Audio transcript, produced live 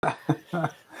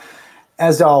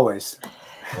As always.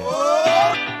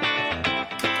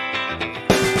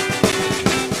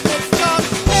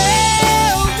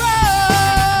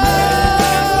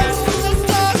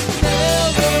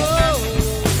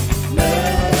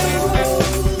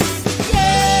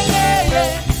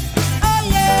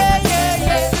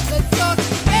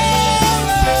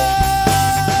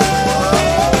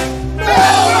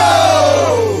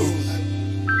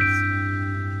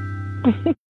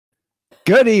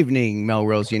 Good evening,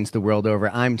 Melrosians the world over.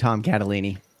 I'm Tom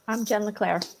Catalini. I'm Jen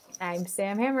LeClaire. I'm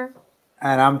Sam Hammer.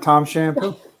 And I'm Tom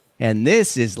Shampoo. And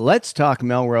this is Let's Talk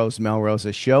Melrose,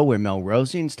 a show where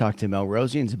Melrosians talk to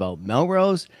Melrosians about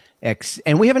Melrose.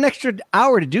 And we have an extra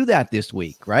hour to do that this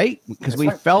week, right? Because we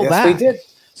fell back. Yes, we did.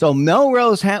 So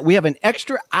Melrose, we have an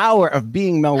extra hour of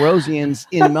being Melrosians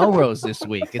in Melrose this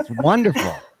week. It's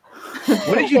wonderful.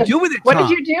 What did you do with it, Tom? What did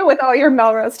you do with all your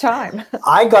Melrose time?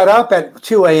 I got up at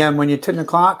 2 a.m. when you turned the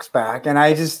clocks back, and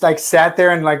I just sat there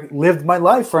and lived my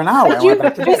life for an hour. Did you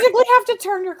physically have to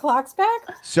turn your clocks back?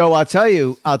 So I'll tell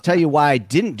you why I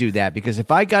didn't do that, because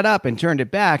if I got up and turned it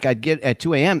back, I'd get at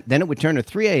 2 a.m. Then it would turn to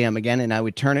 3 a.m. again, and I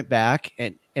would turn it back,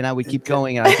 and I would keep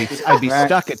going, and I'd be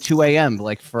stuck at 2 a.m.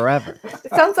 like forever. It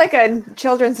sounds like a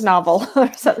children's novel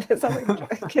or something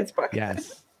like a kid's book.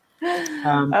 Yes.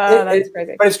 That's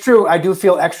crazy. But it's true. I do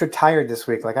feel extra tired this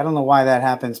week. I don't know why that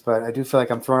happens, but I do feel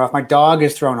like I'm thrown off. My dog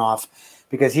is thrown off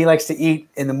because he likes to eat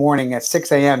in the morning at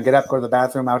 6 a.m., get up, go to the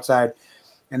bathroom outside.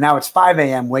 And now it's 5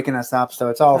 a.m. waking us up. So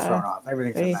it's all thrown off.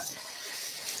 Everything's a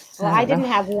mess. Well, I didn't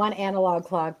have one analog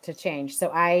clock to change. So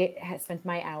I had spent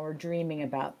my hour dreaming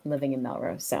about living in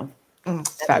Melrose. So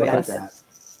Fabulous.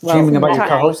 Dreaming about your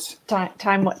co-host?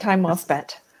 Time well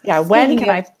spent. Yeah, when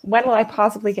will I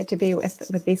possibly get to be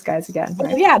with these guys again?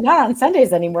 Well, yeah, not on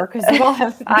Sundays anymore because we all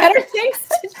have better things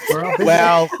to do.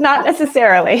 Well, not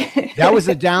necessarily. That was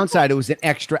the downside. It was an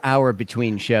extra hour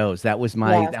between shows. That was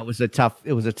a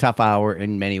tough hour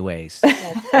in many ways. So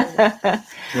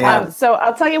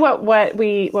I'll tell you what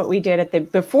we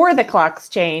did before the clocks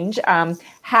change.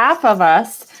 Half of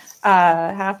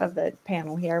the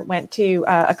panel here went to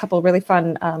a couple of really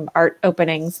fun art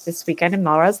openings this weekend in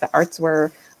Melrose. The arts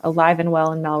were alive and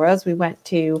well in Melrose. We went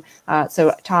to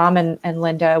so Tom and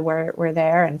Linda were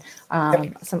there, and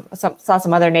saw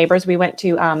some other neighbors. We went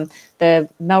to the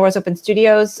Melrose Open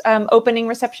Studios opening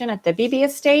reception at the Beebe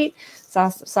Estate.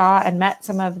 Saw and met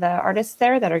some of the artists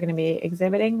there that are going to be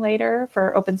exhibiting later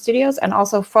for Open Studios, and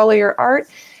also Follow Your Art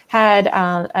had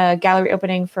a gallery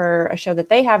opening for a show that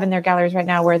they have in their galleries right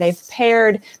now, where they have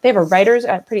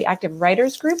a pretty active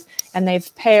writers group, and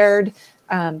they've paired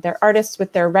their artists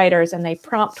with their writers, and they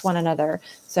prompt one another.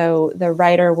 So the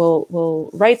writer will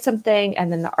write something,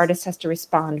 and then the artist has to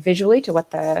respond visually to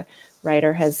what the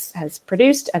writer has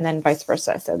produced, and then vice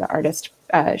versa. So the artist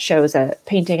shows a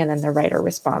painting, and then the writer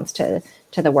responds to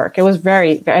the work. It was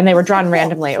and they were drawn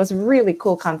randomly. It was a really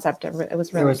cool concept. It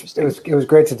was really interesting. It was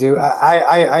great to do.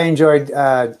 I enjoyed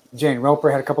Jane Roper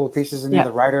had a couple of pieces in there,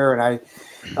 the writer, and I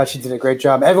thought she did a great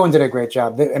job. Everyone did a great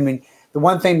job. I mean, the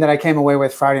one thing that I came away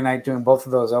with Friday night doing both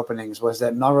of those openings was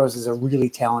that Melrose is a really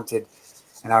talented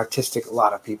and artistic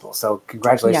lot of people. So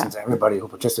congratulations to everybody who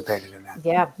participated in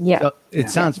that. Yeah. So it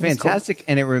sounds fantastic, cool.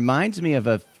 And it reminds me of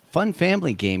a fun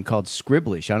family game called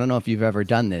Scribblish. I don't know if you've ever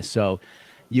done this. So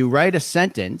you write a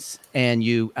sentence and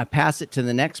you pass it to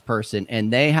the next person,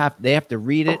 and they have to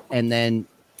read it and then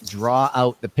draw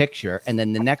out the picture, and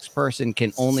then the next person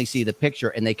can only see the picture,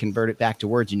 and they convert it back to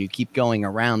words, and you keep going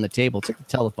around the table. It's like a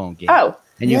telephone game. Oh,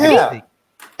 and you can see.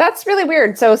 That's really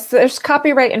weird. So there's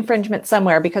copyright infringement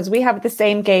somewhere, because we have the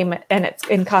same game, and it's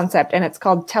in concept, and it's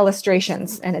called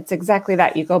Telestrations, and it's exactly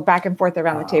that. You go back and forth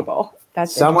around the table.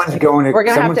 That's someone's going to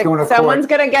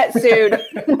get sued.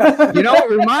 You know, it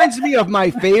reminds me of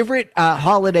my favorite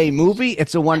holiday movie,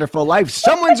 It's a Wonderful Life.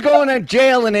 Someone's going to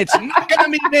jail, and it's not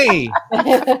going to be me.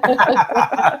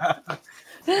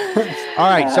 All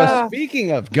right. So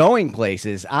speaking of going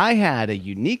places, I had a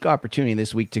unique opportunity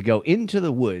this week to go into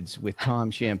the woods with Tom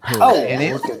Shampoo.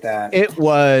 Look at that. It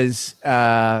was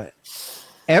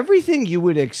everything you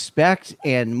would expect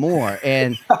and more.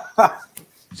 And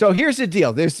so here's the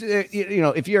deal. There's,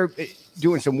 if you're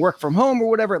doing some work from home or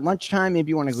whatever at lunchtime, maybe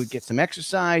you want to go get some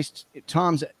exercise.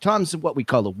 Tom's what we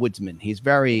call a woodsman. He's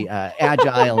very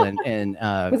agile and.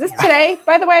 Was this today,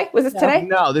 by the way? Was this today?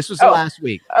 No, this was last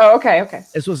week. Oh, okay.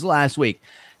 This was last week.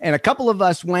 And a couple of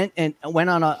us went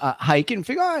on a hike and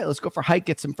figured, all right, let's go for a hike,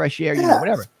 get some fresh air,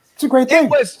 whatever. It's a great thing.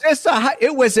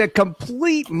 It was a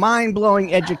complete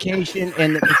mind-blowing education,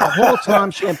 and the whole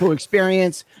Tom Shampoo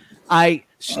experience.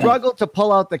 struggled to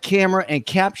pull out the camera and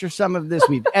capture some of this.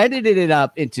 We've edited it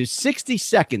up into 60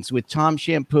 seconds with Tom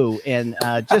Shampoo, and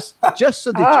just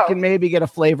so that you can maybe get a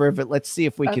flavor of it. Let's see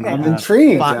if we can. I'm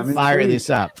intrigued. Fire this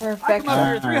up. Perfect. I come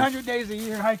up here 300 days a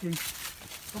year hiking.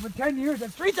 Over 10 years,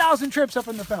 that's 3,000 trips up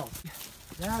in the fells.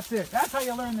 That's it. That's how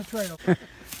you learn the trail.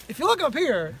 If you look up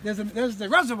here, there's the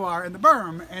reservoir and the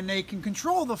berm, and they can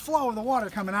control the flow of the water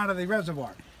coming out of the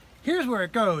reservoir. Here's where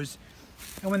it goes.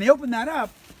 And when they open that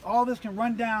up, all this can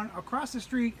run down across the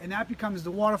street, and that becomes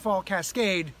the waterfall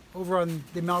cascade over on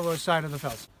the Melrose side of the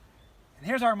fells. And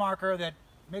here's our marker that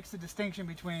makes the distinction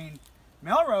between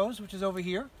Melrose, which is over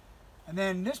here, and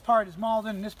then this part is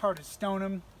Malden, and this part is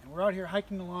Stoneham. And we're out here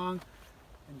hiking along,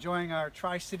 enjoying our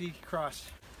Tri-City cross.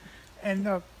 And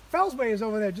the Fellsway is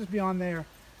over there, just beyond there.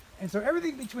 And so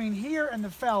everything between here and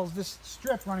the fells, this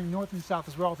strip running north and south,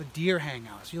 is where all the deer hang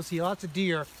out. So you'll see lots of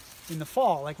deer in the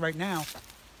fall, like right now,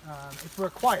 if we're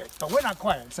quiet. But we're not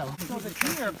quiet. So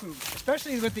the deer,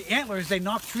 especially with the antlers, they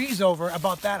knock trees over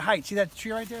about that height. See that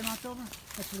tree right there knocked over?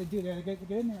 That's what they do. They get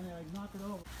in there and they like knock it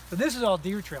over. So this is all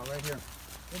deer trail right here.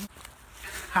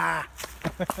 Ha!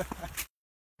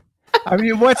 I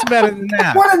mean, what's better than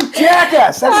that? What a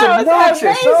jackass! That's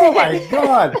obnoxious. Oh my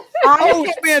God. Oh,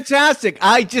 it's fantastic.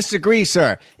 I disagree,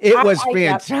 sir. It was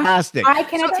fantastic. I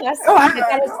can attest.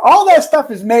 All that stuff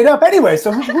is made up anyway,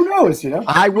 so who knows, you know?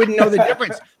 I wouldn't know the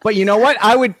difference. But you know what?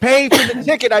 I would pay for the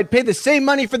ticket. I'd pay the same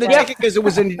money for the ticket because it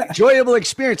was an enjoyable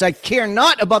experience. I care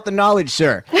not about the knowledge,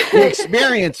 sir. The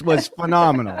experience was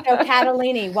phenomenal. So,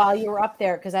 Catalini, while you were up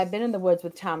there, because I've been in the woods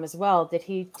with Tom as well, did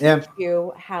he teach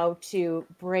you how to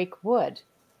break wood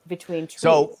between trees?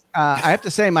 So I have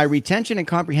to say my retention and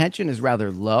comprehension is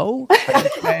rather low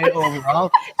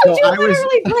overall. So Did you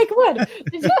literally break wood?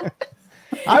 Did you?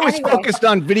 I was focused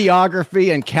on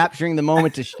videography and capturing the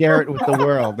moment to share it with the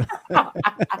world.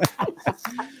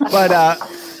 But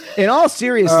in all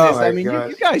seriousness, I mean,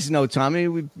 you guys know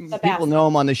Tommy. People know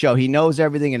him on the show. He knows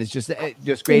everything, and it's just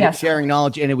great at sharing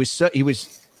knowledge. And it was so he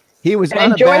was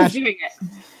enjoys doing it.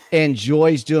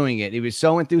 Enjoys doing it. He was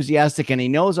so enthusiastic, and he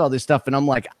knows all this stuff. And I'm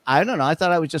like, I don't know. I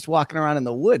thought I was just walking around in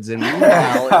the woods, and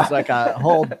meanwhile, it was like a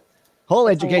whole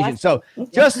education. So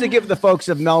just to give the folks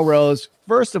of Melrose,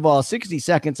 first of all, 60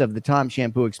 seconds of the Tom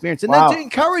Shampoo experience, and then to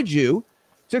encourage you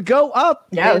to go up.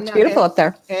 Yeah, it's beautiful up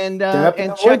there. And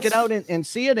check it out and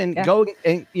see it and go.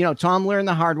 And, Tom learned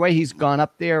the hard way. He's gone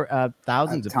up there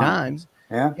thousands of times.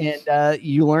 Yeah. And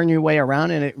you learn your way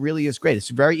around, and it really is great. It's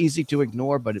very easy to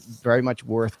ignore, but it's very much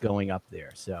worth going up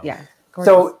there. So,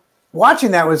 So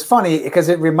watching that was funny because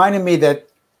it reminded me that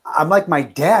I'm like my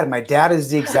dad. My dad is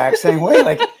the exact same way.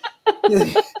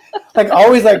 Like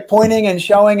always like pointing and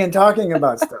showing and talking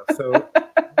about stuff. So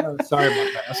sorry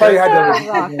about that. I'm sorry you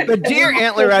had to. The deer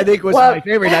antler, I think, was my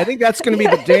favorite. I think that's going to be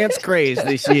the dance craze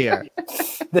this year.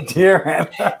 The deer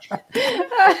antler.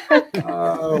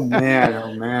 Oh man!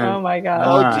 Oh my God!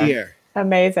 Oh dear!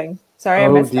 Amazing. Sorry, I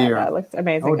missed that. That looks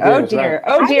amazing. Oh dear!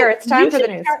 Oh dear! It's time for the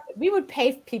news. We would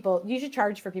pay people. You should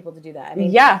charge for people to do that. I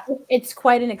mean, it's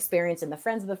quite an experience, and the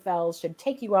Friends of the Fells should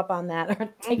take you up on that. Or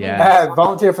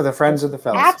volunteer for the Friends of the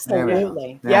Fells.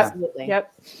 Absolutely. Absolutely.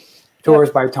 Yep. Tours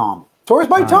by Tom. Tours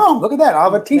by Tom. Look at that.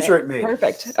 I'll have a T-shirt made.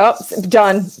 Perfect. Oh,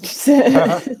 done.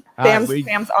 Sam's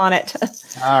on it.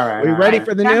 All right. Are we ready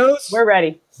for the news? We're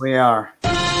ready. We are.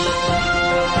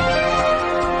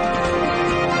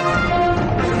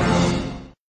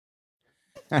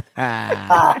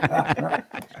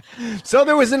 So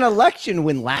there was an election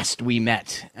when last we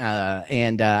met,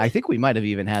 and I think we might have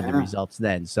even had the results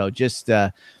then. So just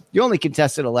the only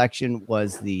contested election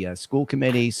was the school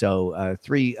committee. So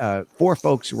four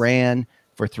folks ran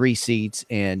for 3 seats,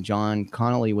 and John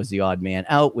Connolly was the odd man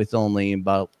out with only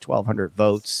about 1,200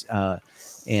 votes,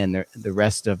 and the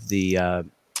rest of the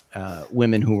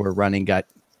women who were running got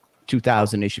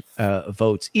 2,000-ish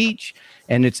votes each.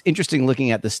 And it's interesting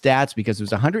looking at the stats because there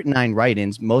was 109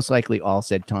 write-ins, most likely all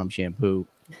said Tom Shampoo.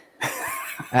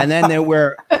 And then there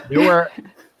were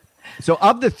so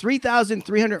of the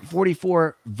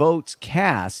 3,344 votes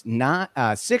cast,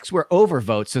 6 were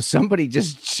overvotes. So somebody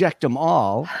just checked them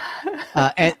all.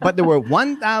 But there were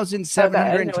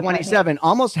 1,727.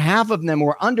 Almost half of them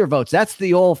were undervotes. That's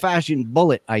the old-fashioned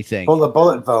bullet, I think.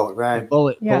 Bullet vote, right?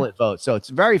 Bullet vote. So it's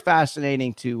very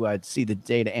fascinating to see the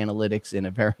data analytics in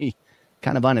a very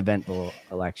kind of uneventful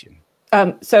election.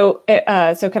 So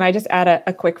can I just add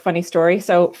a quick funny story?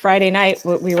 So Friday night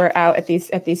we were out at these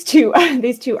two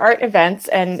art events,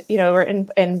 and we're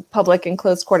in public and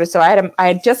closed quarters. So I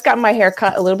had just gotten my hair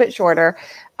cut a little bit shorter.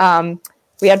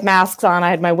 We had masks on. I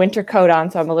had my winter coat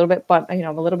on, so I'm a little bit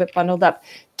bundled up.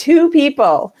 2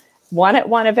 people, one at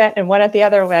one event and one at the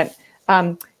other event,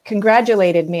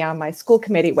 congratulated me on my school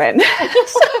committee win.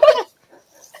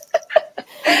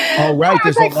 Oh, right.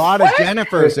 There's a lot of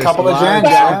Jennifers. There's a couple of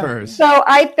Jennifers. So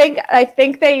I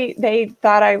think they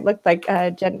thought I looked like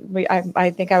Jen.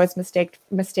 I think I was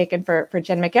mistaken for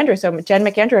Jen McAndrew. So Jen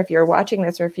McAndrew, if you're watching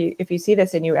this, or if you see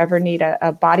this and you ever need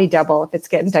a body double, if it's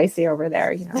getting dicey over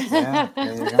there, Yeah,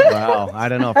 there you go. Wow. I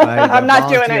don't know if I'm not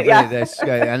doing it. Yeah.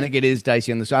 I think it is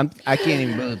dicey on this. I can't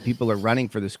even believe people are running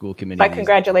for the school committee. But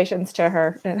congratulations to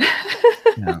her.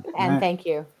 Yeah. And thank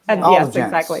you. And All yes, the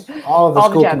gens. exactly. All of the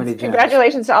school gens. committee gens.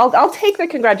 Congratulations. I'll take the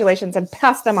congratulations and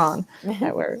pass them on.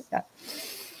 That were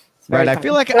Right. I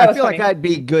feel like I'd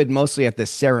be good mostly at the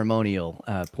ceremonial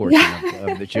portion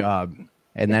of the job,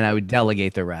 and then I would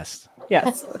delegate the rest.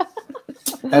 Yes.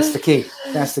 That's the key.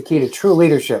 That's the key to true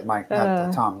leadership, Mike,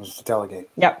 not Tom, is to delegate.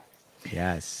 Yep.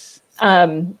 Yes.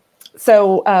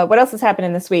 So what else is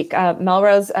happening this week?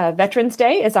 Melrose Veterans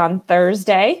Day is on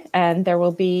Thursday, and there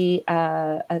will be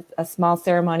a small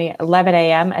ceremony at 11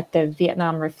 a.m. at the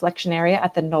Vietnam Reflection Area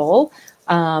at the Knoll,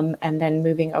 and then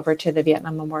moving over to the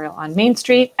Vietnam Memorial on Main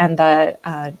Street. And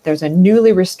there's a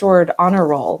newly restored honor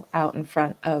roll out in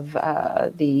front of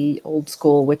the old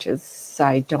school, which is,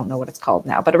 I don't know what it's called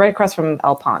now, but right across from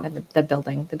El Pond, and the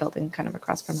building kind of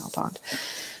across from El Pond.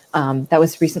 That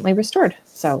was recently restored.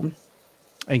 So.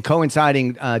 And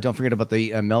coinciding, don't forget about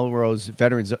the Melrose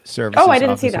Veterans Services. Oh, I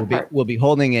didn't see that part. We'll be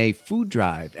holding a food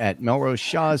drive at Melrose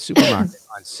Shaw's Supermarket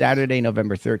on Saturday,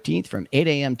 November 13th from 8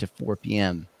 a.m. to 4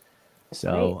 p.m.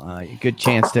 So a good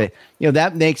chance to,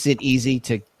 that makes it easy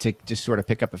to just sort of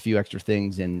pick up a few extra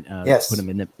things and put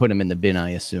them in the bin, I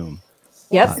assume.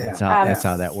 Yes. That's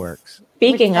how that works.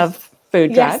 Speaking of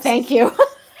food drives. Yes, thank you.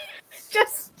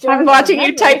 I'm watching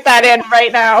you type that in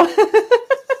right now.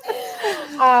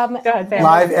 Go ahead, Sam.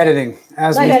 Live editing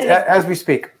as we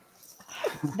speak.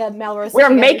 The Melrose. We're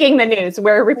making the news.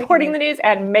 We're reporting the news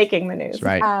and making the news.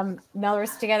 That's right.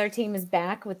 Melrose Together team is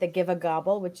back with the Give a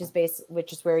Gobble, which is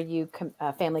where you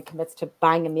family commits to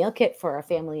buying a meal kit for a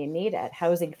family in need at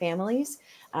Housing Families.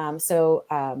 So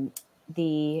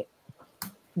the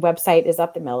website is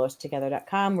up at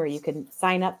melrosetogether.com, where you can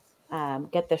sign up,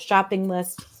 get the shopping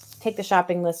list. Take the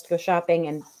shopping list, go shopping,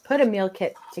 and put a meal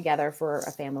kit together for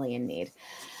a family in need.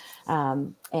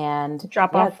 And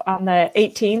drop off on the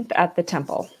 18th at the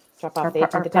temple. Drop off the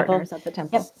 18th at the temple. At the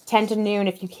temple. Yep, 10 to noon.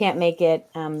 If you can't make it,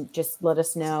 just let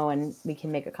us know and we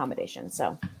can make accommodations.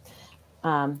 So,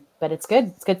 but it's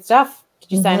good. It's good stuff.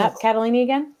 Did you sign up, Catalina,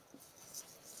 again?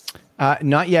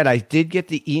 Not yet. I did get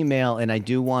the email, and I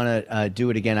do want to do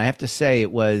it again. I have to say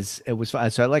it was fun.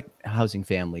 So I like Housing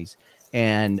Families.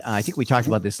 And I think we talked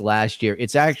about this last year.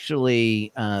 It's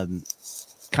actually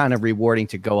kind of rewarding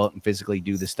to go out and physically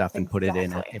do the stuff and put it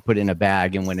in a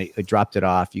bag. And when it dropped it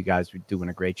off, you guys were doing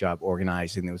a great job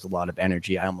organizing. There was a lot of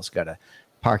energy. I almost got a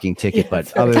parking ticket,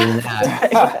 but other than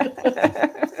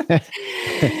that,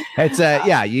 it's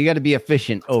you got to be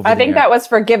efficient over there. I think that was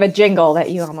for Give a Jingle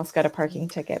that you almost got a parking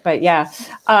ticket. But I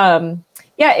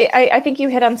think you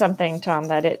hit on something, Tom,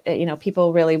 that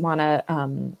people really want to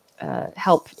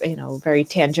help, very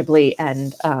tangibly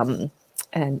and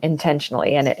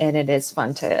intentionally, and it is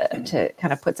fun to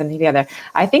kind of put something together.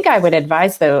 I think I would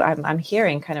advise, though, I'm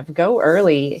hearing kind of go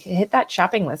early, hit that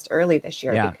shopping list early this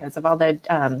year because of all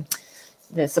the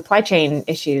supply chain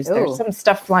issues. Ooh. There's some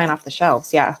stuff flying off the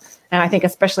shelves, and I think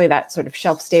especially that sort of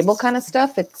shelf stable kind of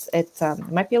stuff. It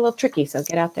might be a little tricky, so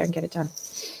get out there and get it done.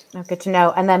 Oh, good to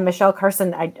know. And then Michelle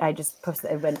Carson, I just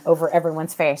posted, it went over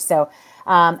everyone's face. So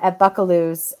at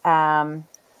Buckaloo's,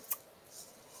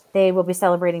 they will be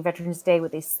celebrating Veterans Day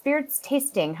with a spirits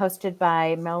tasting hosted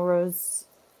by Melrose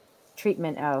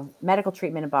Medical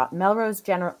Treatment about Melrose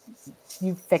General.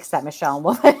 You fixed that, Michelle.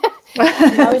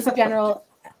 Melrose General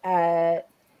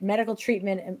Medical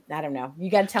Treatment. I don't know. You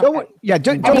got to tell me.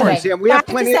 Don't worry, Sam. We have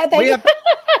plenty.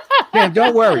 Sam,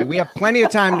 don't worry. We have plenty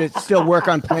of time to still work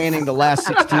on planning the last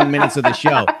 16 minutes of the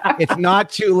show. It's not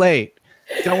too late.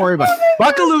 Don't worry about it.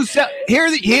 Buckaloo's.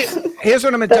 Here's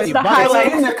what I'm going to tell you.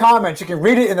 It's in the comments. You can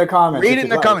read it in the comments. Read it in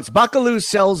the comments. Buckaloo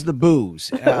sells the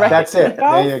booze. That's it.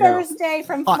 Go Thursday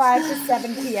from 5 to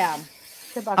 7 p.m.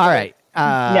 All right.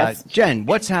 Yes. Jen,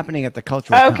 what's happening at the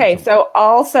Cultural Council? So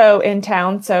also in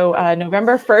town. So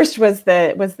November 1st was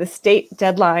the state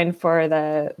deadline for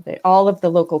all of the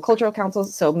local cultural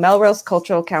councils. So Melrose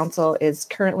Cultural Council is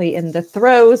currently in the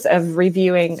throes of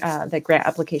reviewing the grant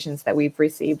applications that we've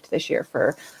received this year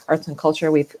for arts and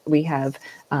culture. We have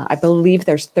I believe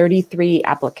there's 33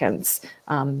 applicants.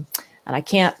 And I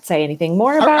can't say anything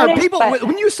more about it. People,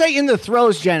 when you say in the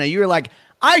throes, Jenna, you're like,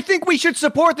 I think we should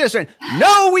support this. And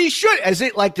no, we should. Is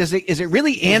it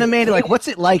really animated? Like, what's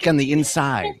it like on the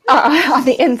inside? On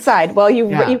the inside, well,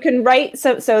 you can write.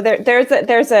 So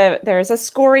there's a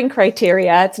scoring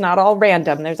criteria. It's not all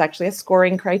random. There's actually a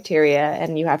scoring criteria,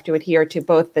 and you have to adhere to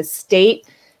both the state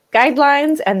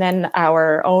guidelines and then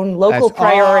our own local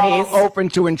priorities. Open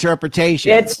to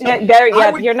interpretation. It's there.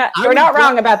 Yeah, you're not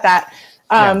wrong about that.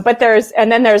 But there's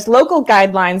local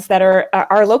guidelines that are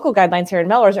our local guidelines here in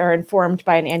Melrose are informed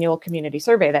by an annual community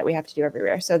survey that we have to do every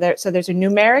year. So there's a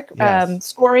numeric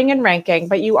scoring and ranking,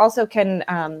 but you also can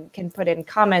put in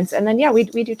comments, and then we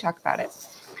do talk about it.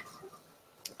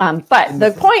 But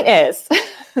the point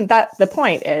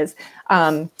is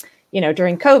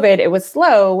during COVID it was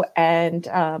slow, and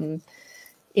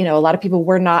a lot of people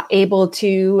were not able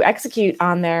to execute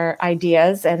on their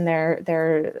ideas and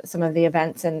their some of the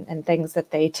events and things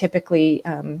that they typically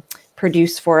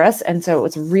produce for us. And so it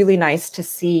was really nice to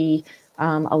see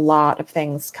a lot of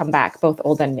things come back, both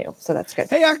old and new. So that's good.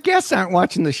 Hey, our guests aren't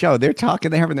watching the show. They're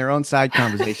talking. They're having their own side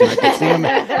conversation. I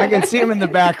can see them in the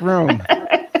back room.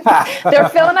 They're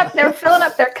filling up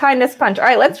their kindness punch. All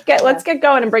right, let's get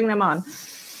going and bring them on.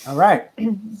 All right.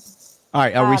 All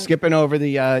right, are we skipping over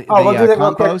the we'll do that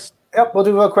compost? Yep, we'll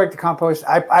do real quick the compost.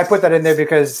 I put that in there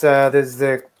because there's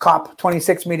the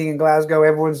COP26 meeting in Glasgow.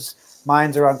 Everyone's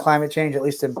minds are on climate change, at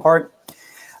least in part.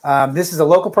 This is a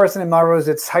local person in Melrose.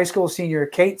 It's high school senior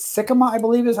Kate Sikkema, I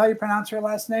believe is how you pronounce her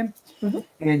last name. Mm-hmm.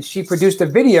 And she produced a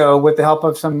video with the help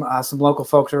of some local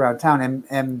folks around town,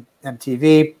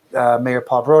 MTV, Mayor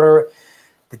Paul Broder,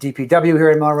 the DPW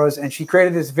here in Melrose, and she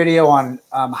created this video on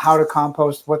how to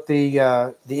compost, what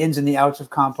the ins and the outs of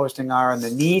composting are, and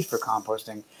the need for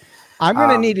composting. I'm going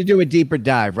to need to do a deeper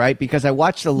dive, right? Because I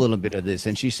watched a little bit of this,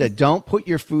 and she said, don't put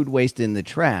your food waste in the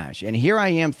trash. And here I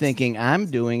am thinking I'm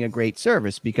doing a great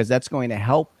service because that's going to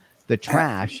help the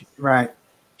trash. Right.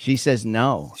 She says,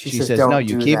 no. She says no,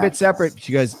 you keep it separate.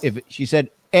 She goes, if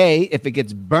it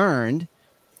gets burned,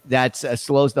 that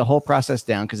slows the whole process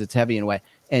down because it's heavy and wet.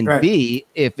 And B,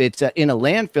 if it's in a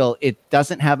landfill, it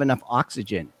doesn't have enough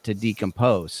oxygen to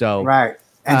decompose. So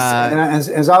and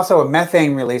there's also a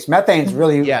methane release. Methane is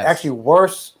really actually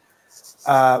worse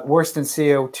than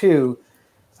CO2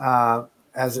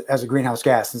 as a greenhouse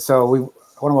gas. And so we want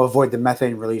to avoid the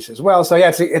methane release as well. So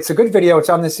it's a good video. It's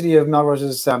on the City of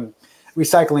Melrose's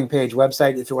recycling page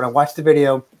website. If you want to watch the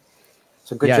video,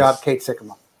 so good job, Kate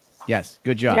Sikkema. Yes,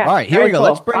 good job. All right, here we go. Cool.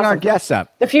 Let's bring our guests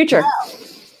up. The future.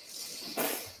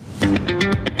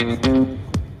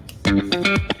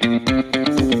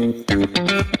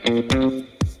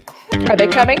 Are they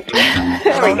coming?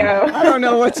 There we go. I don't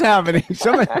know what's happening.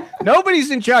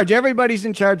 Nobody's in charge. Everybody's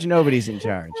in charge. Nobody's in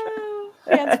charge.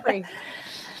 Hands free.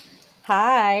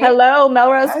 Hi. Hello,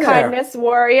 Melrose Kindness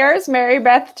Warriors, Mary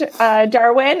Beth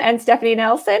Darwin and Stephanie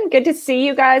Nelson. Good to see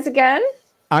you guys again.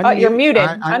 You're muted.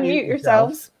 Unmute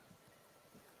yourselves.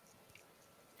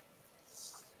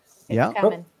 Yeah.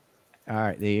 Coming. All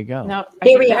right, there you go. No,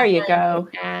 there you go.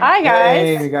 Hi, guys.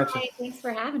 Hey, we got you. Hi, thanks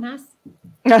for having us.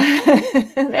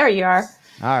 There you are.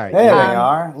 All right. There we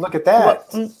are. Look at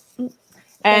that.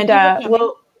 And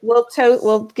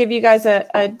we'll give you guys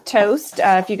a toast.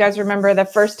 If you guys remember the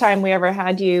first time we ever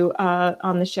had you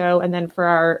on the show, and then for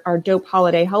our dope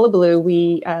holiday hullabaloo,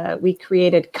 we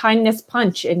created Kindness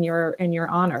Punch in your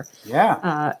honor.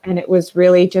 Yeah. And it was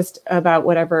really just about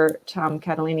whatever Tom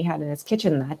Catalini had in his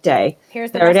kitchen that day.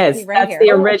 Here's the there it recipe is. right That's here. the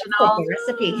original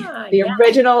recipe.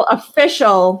 Original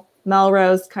official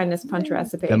Melrose Kindness Punch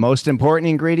recipe. The most important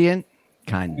ingredient,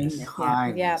 kindness.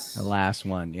 Yeah. The last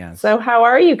one, yes. So how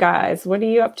are you guys? What are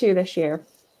you up to this year?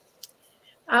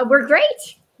 We're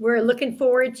great. We're looking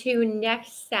forward to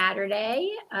next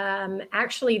Saturday.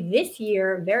 Actually, this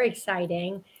year, very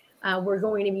exciting. We're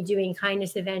going to be doing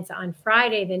kindness events on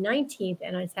Friday, the 19th,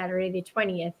 and on Saturday, the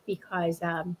 20th, because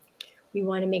we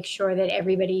want to make sure that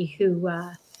everybody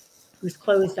who's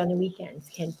closed on the weekends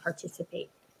can participate.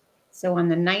 So on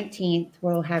the 19th,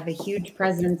 we'll have a huge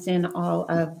presence in all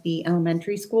of the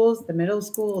elementary schools, the middle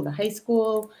school, the high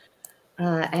school,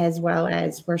 as well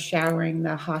as we're showering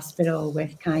the hospital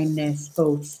with kindness,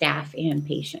 both staff and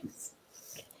patients.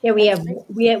 Yeah,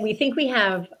 we think we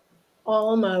have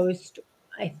almost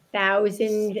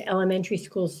 1,000 elementary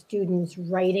school students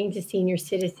writing to senior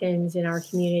citizens in our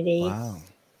community. Wow.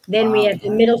 Then we have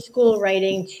the middle school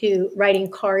writing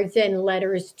cards and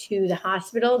letters to the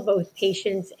hospital, both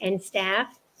patients and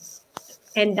staff.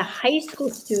 And the high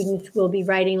school students will be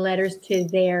writing letters to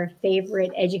their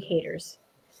favorite educators.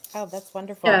 Oh, that's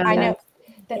wonderful. I know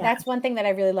That's one thing that I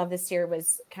really love this year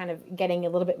was kind of getting a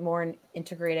little bit more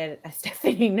integrated. As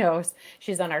Stephanie knows,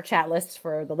 she's on our chat list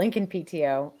for the Lincoln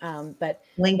PTO. But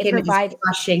Lincoln is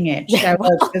crushing it. Shout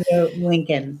out to the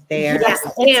Lincoln there. Yes,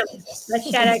 Kim. Let's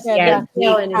shout out to Kim. We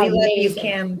love you,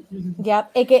 Kim.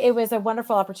 Yep. It was a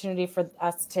wonderful opportunity for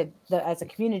us as a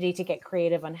community to get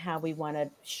creative on how we want to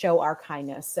show our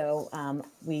kindness. So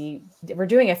we're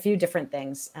doing a few different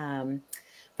things.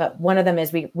 But one of them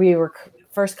is we were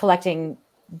first collecting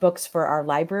books for our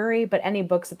library, but any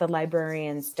books that the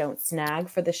librarians don't snag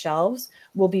for the shelves,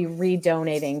 we'll be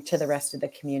redonating to the rest of the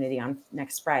community on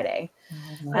next Friday.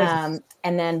 And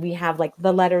then we have like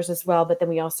the letters as well, but then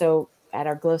we also at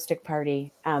our glow stick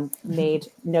party made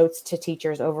notes to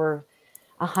teachers, over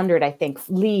 100, I think,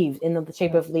 leaves in the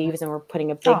shape of leaves, and we're putting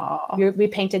a big. We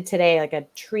painted today like a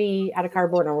tree out of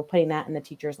cardboard, and we're putting that in the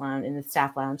teachers' lounge, in the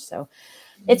staff lounge. So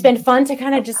it's been fun to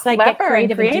kind of just like get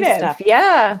creative and do stuff.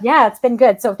 Yeah, it's been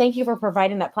good. So thank you for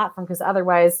providing that platform, because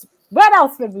otherwise, what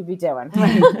else would we be doing?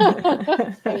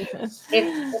 If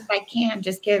I can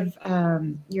just give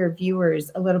your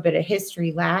viewers a little bit of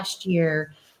history. Last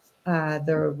year,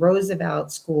 the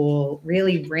Roosevelt School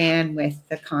really ran with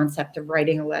the concept of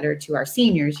writing a letter to our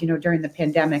seniors. During the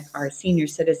pandemic, our senior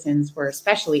citizens were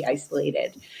especially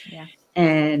isolated. Yeah.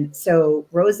 And so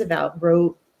Roosevelt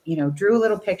wrote, drew a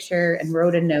little picture and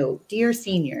wrote a note. Dear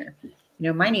senior,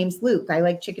 my name's Luke. I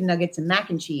like chicken nuggets and mac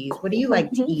and cheese. What do you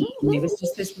like to eat? And it was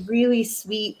just this really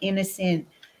sweet, innocent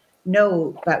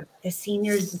note, but the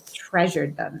seniors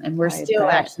treasured them, and we're still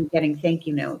actually getting thank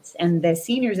you notes. And the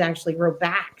seniors actually wrote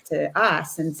back to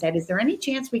us and said, is there any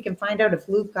chance we can find out if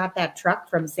Luke got that truck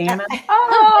from Santa?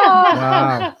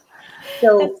 Wow.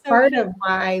 So part of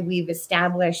why we've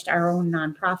established our own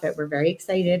nonprofit, we're very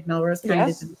excited. Melrose Kind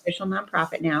is an official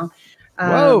nonprofit now.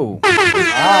 Whoa.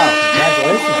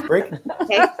 Wow, congratulations.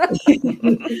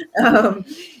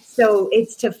 So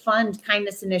it's to fund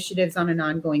kindness initiatives on an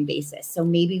ongoing basis. So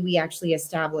maybe we actually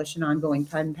establish an ongoing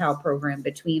pen pal program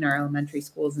between our elementary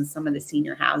schools and some of the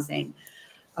senior housing.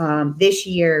 This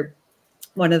year,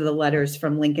 one of the letters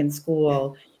from Lincoln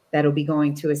School that'll be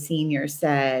going to a senior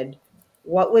said,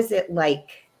 what was it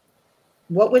like?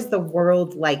 What was the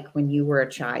world like when you were a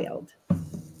child?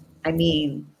 I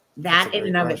mean, that in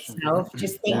and of itself,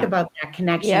 just think about that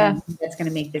connection that's going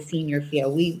to make the senior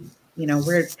feel.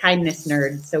 We're kindness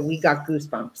nerds, so we got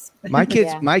goosebumps.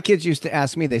 My kids used to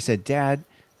ask me, they said, Dad,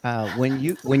 when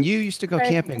you used to go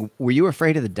camping, were you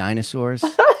afraid of the dinosaurs?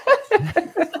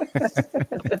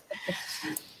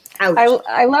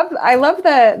 I love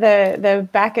the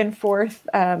back and forth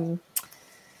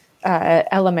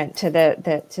element to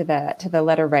the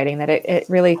letter writing, that it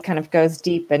really kind of goes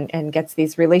deep and gets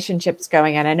these relationships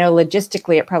going. And I know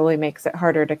logistically it probably makes it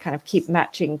harder to kind of keep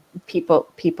matching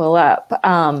people up.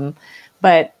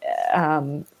 But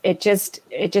it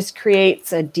just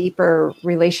creates a deeper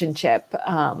relationship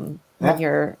when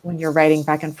you're writing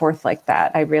back and forth like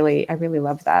that. I really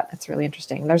love that. It's really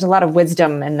interesting. There's a lot of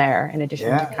wisdom in there, in addition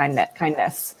to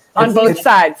kindness on both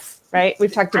sides, right?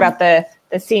 We've talked about the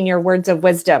senior words of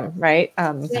wisdom, right?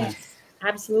 Yes,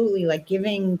 absolutely. Like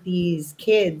giving these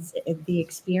kids the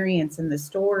experience and the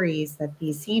stories that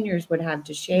these seniors would have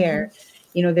to share.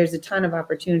 There's a ton of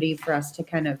opportunity for us to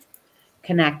kind of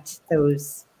connect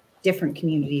those different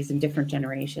communities and different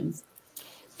generations.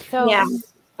 So,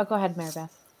 go ahead, Mary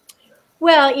Beth.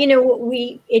 Well,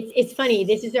 it's funny.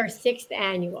 This is our 6th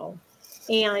annual.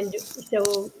 And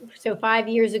so 5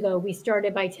 years ago, we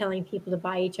started by telling people to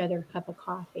buy each other a cup of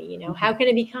coffee. How can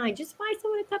I be kind? Just buy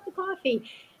someone a cup of coffee.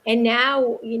 And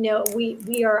now,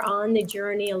 we are on the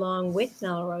journey along with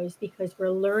Melrose, because we're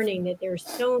learning that there's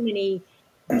so many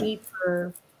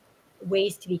deeper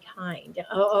ways to be kind.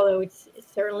 Although it's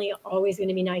certainly always going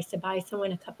to be nice to buy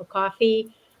someone a cup of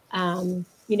coffee.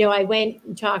 I went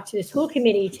and talked to the school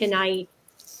committee tonight,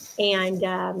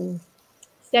 and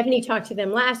Stephanie talked to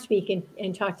them last week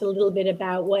and talked a little bit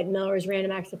about what Melrose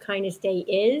Random Acts of Kindness Day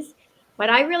is. But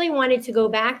I really wanted to go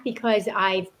back, because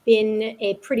I've been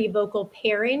a pretty vocal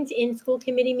parent in school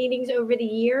committee meetings over the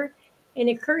year. And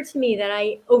it occurred to me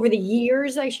that over the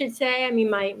years, I should say, I mean,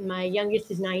 my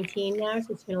youngest is 19 now, so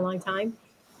it's been a long time.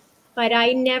 But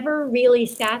I never really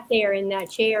sat there in that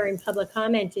chair in public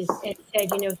comment and said,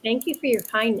 thank you for your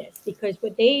kindness, because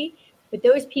what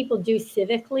those people do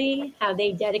civically, how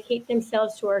they dedicate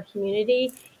themselves to our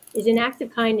community, is an act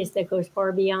of kindness that goes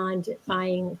far beyond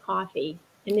buying coffee.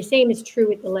 And the same is true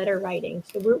with the letter writing.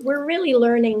 So we're really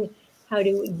learning how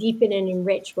to deepen and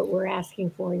enrich what we're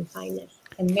asking for in kindness.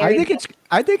 And I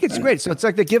think it's great. So it's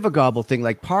like the give a gobble thing.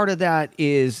 Like part of that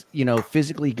is,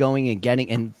 physically going and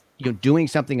getting, and doing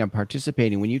something and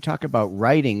participating. When you talk about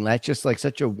writing, that's just like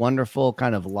such a wonderful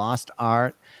kind of lost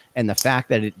art, and the fact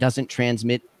that it doesn't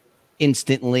transmit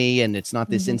instantly and it's not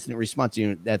this instant response,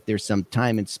 that there's some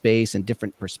time and space and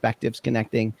different perspectives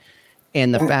connecting,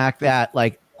 and the fact that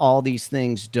like all these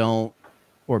things don't,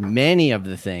 or many of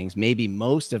the things, maybe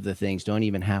most of the things, don't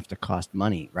even have to cost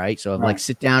money, right? So like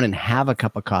sit down and have a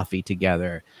cup of coffee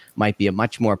together might be a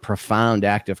much more profound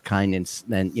act of kindness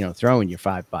than, throwing your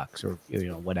 $5 or,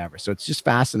 whatever. So it's just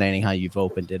fascinating how you've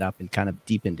opened it up and kind of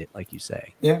deepened it, like you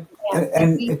say. Yeah.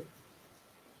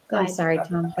 I'm sorry,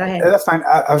 Tom. Go ahead. That's fine.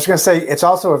 I was going to say, it's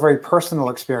also a very personal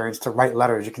experience to write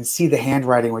letters. You can see the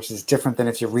handwriting, which is different than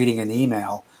if you're reading an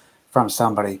email from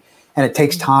somebody. And it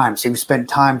takes time. So you spent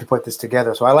time to put this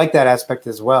together. So I like that aspect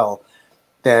as well,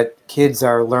 that kids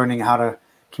are learning how to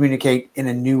communicate in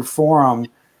a new forum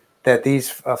that these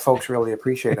folks really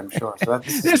appreciate, I'm sure. So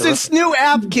there's this new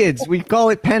app, kids. We call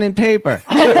it pen and paper.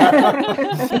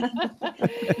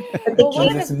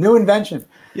 It's a new invention.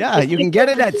 Yeah, you can get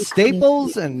it at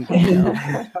Staples, and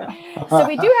so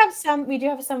we do have some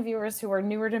viewers who are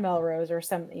newer to Melrose, or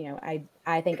some,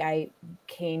 I think I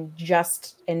came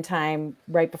just in time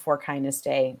right before Kindness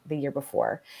Day the year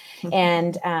before.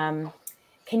 And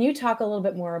can you talk a little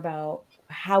bit more about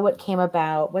how it came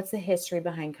about? What's the history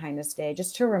behind Kindness Day,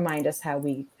 just to remind us how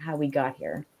we got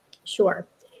here? Sure.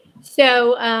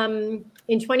 So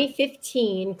in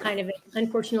 2015, kind of an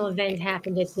unfortunate event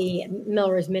happened at the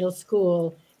Melrose Middle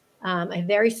School. A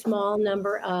very small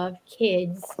number of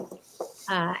kids,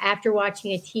 after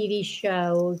watching a TV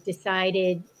show,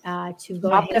 decided to go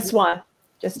Not ahead. this one,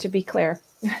 just to be clear.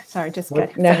 Sorry, just No.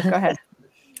 go ahead.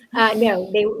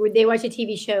 No, they watched a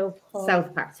TV show called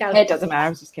South Park. It doesn't matter. I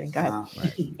was just kidding. Go ahead.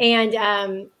 Right. And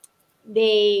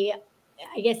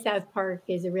I guess South Park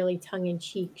is a really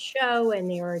tongue-in-cheek show, and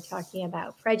they were talking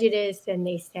about prejudice, and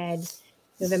they said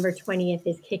November 20th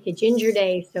is Kick a Ginger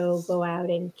Day, so go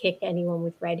out and kick anyone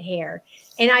with red hair.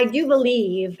 And I do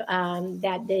believe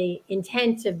that the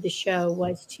intent of the show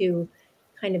was to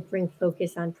kind of bring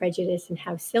focus on prejudice and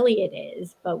how silly it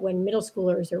is. But when middle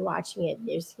schoolers are watching it,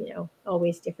 there's,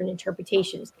 always different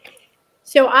interpretations.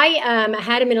 So I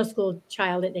had a middle school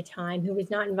child at the time who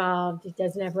was not involved,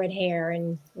 doesn't have red hair,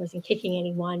 and wasn't kicking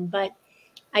anyone. But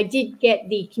I did get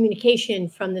the communication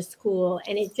from the school,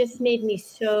 and it just made me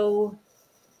so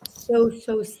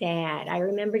sad. I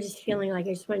remember just feeling like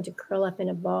I just wanted to curl up in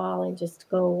a ball and just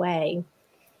go away.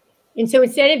 And so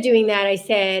instead of doing that, I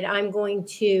said, I'm going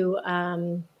to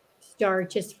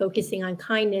start just focusing on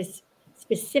kindness,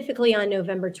 specifically on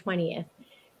November 20th,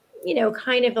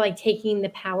 kind of like taking the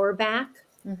power back.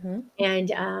 Mm-hmm.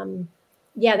 And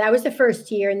that was the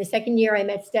first year. And the second year I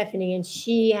met Stephanie, and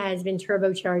she has been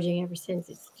turbocharging ever since.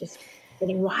 It's just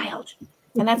getting wild.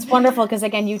 And that's wonderful, because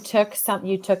again, you took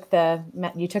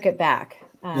it back,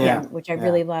 which I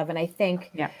really love. And I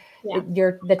think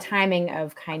the timing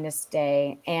of Kindness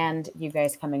Day and you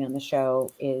guys coming on the show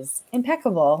is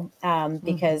impeccable,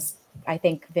 because I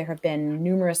think there have been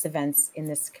numerous events in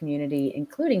this community,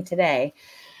 including today,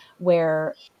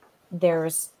 where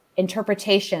there's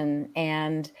interpretation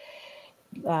and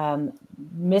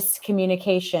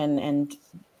miscommunication, and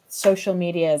social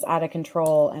media is out of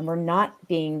control, and we're not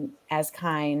being as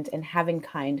kind and having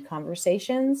kind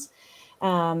conversations.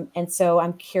 And so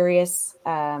I'm curious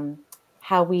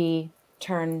how we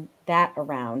turn that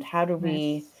around. How do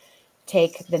we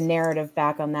take the narrative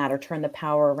back on that, or turn the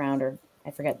power around, or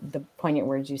I forget the poignant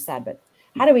words you said, but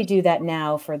how do we do that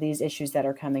now for these issues that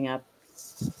are coming up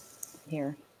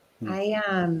here?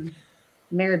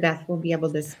 Mary Beth will be able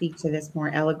to speak to this more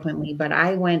eloquently, but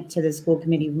I went to the school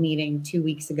committee meeting 2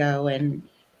 weeks ago, and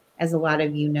as a lot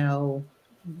of you know,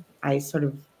 I sort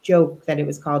of joke that it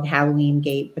was called Halloween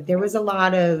Gate, but there was a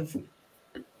lot of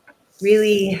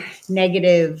really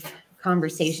negative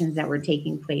conversations that were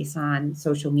taking place on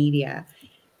social media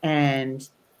and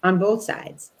on both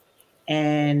sides.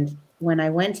 And when I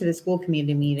went to the school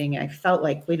community meeting, I felt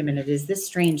like, wait a minute, is this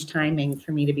strange timing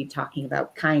for me to be talking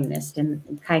about kindness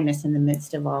and kindness in the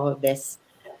midst of all of this,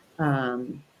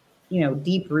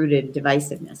 deep-rooted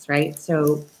divisiveness, right?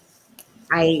 So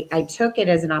I took it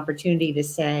as an opportunity to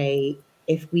say,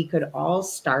 if we could all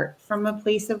start from a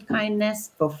place of kindness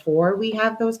before we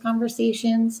have those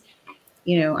conversations,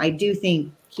 I do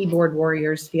think keyboard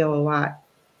warriors feel a lot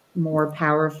more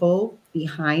powerful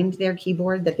behind their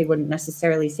keyboard that they wouldn't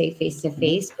necessarily say face to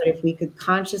face. But if we could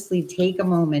consciously take a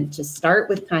moment to start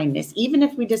with kindness, even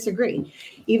if we disagree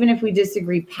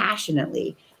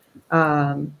passionately,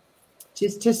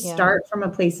 just to start from a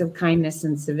place of kindness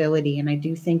and civility. And I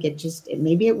do think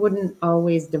maybe it wouldn't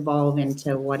always devolve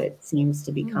into what it seems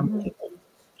to become lately.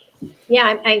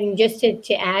 Yeah, I'm just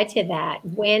to add to that,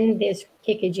 when this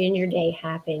Kick a Ginger Day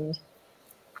happened,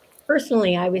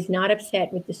 personally, I was not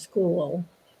upset with the school.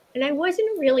 And I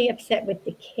wasn't really upset with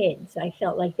the kids. I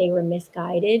felt like they were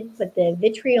misguided, but the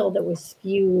vitriol that was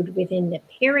spewed within the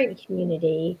parent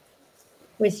community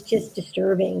was just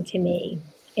disturbing to me.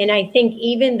 And I think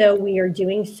even though we are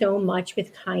doing so much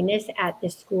with kindness at the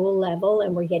school level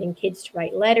and we're getting kids to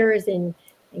write letters and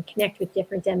connect with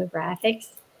different demographics,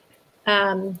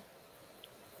 um,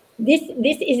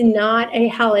 this is not a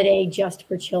holiday just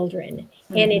for children.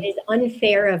 And it is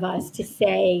unfair of us to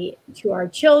say to our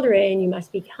children, you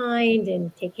must be kind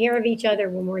and take care of each other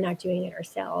when we're not doing it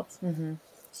ourselves.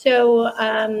 So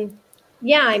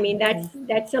yeah, I mean,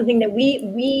 that's something that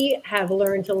we have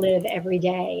learned to live every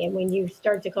day. And when you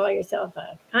start to call yourself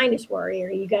a kindness warrior,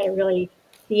 you got to really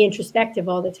be introspective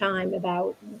all the time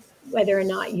about whether or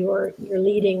not you're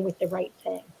leading with the right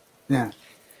thing. Yeah.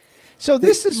 So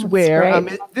this is where great. I'm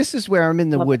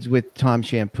in the woods with Tom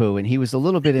Shampoo, and he was a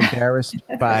little bit embarrassed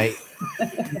by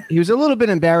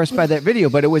that video,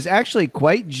 but it was actually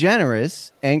quite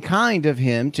generous and kind of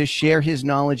him to share his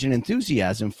knowledge and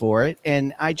enthusiasm for it.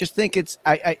 And I just think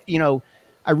I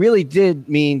really did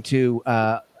mean to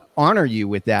honor you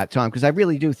with that, Tom, because I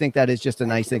really do think that is just a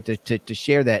nice thing to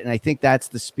share that. And I think that's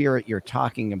the spirit you're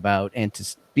talking about, and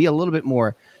to be a little bit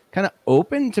more kind of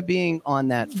open to being on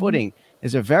that footing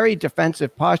is a very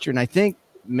defensive posture. And I think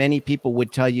many people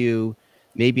would tell you,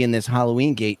 maybe in this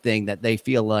Halloween Gate thing, that they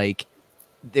feel like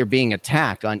they're being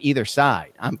attacked on either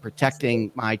side. I'm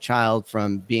protecting my child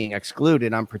from being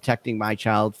excluded. I'm protecting my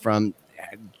child from,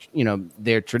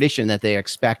 their tradition that they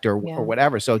expect or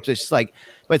whatever. So it's just like,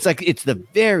 but it's like, it's the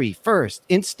very first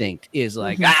instinct is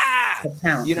like, and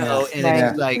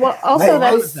it's like, well, also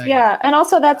and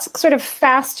also that's sort of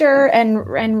faster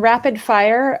and rapid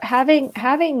fire.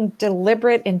 Having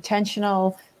deliberate,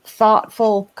 intentional,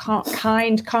 thoughtful,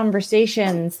 kind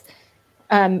conversations,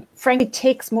 frankly,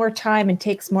 takes more time and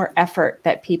takes more effort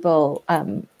that people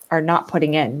are not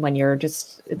putting in when you're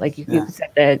just like you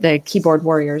said, the keyboard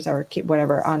warriors or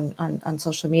whatever on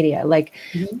social media. Like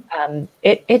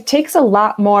it takes a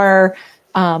lot more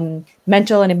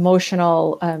mental and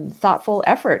emotional, thoughtful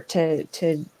effort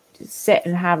to sit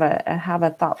and have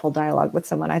a thoughtful dialogue with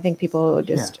someone. I think people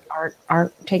just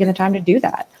aren't taking the time to do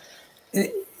that.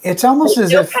 It's almost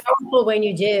as if powerful when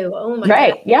you do. Oh my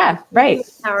God. Yeah, right. More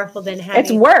powerful than having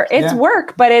it's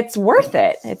work, but it's worth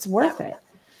it. It's worth it.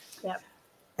 Yep.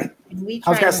 I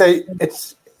was gonna say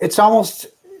it's almost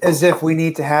as if we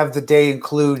need to have the day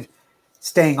include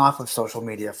staying off of social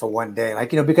media for one day,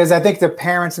 because I think the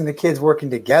parents and the kids working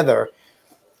together.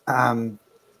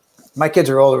 My kids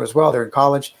are older as well; they're in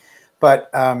college,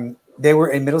 but they were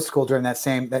in middle school during that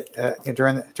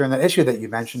during that issue that you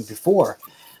mentioned before.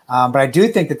 But I do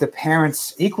think that the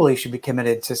parents equally should be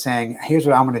committed to saying, "Here's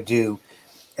what I'm going to do."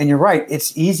 And you're right;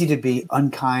 it's easy to be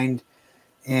unkind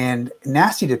and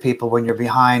nasty to people when you're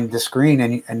behind the screen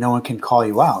and no one can call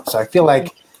you out. So I feel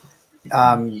like,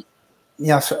 I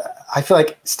feel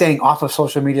like staying off of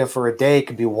social media for a day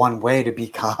could be one way to be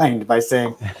kind by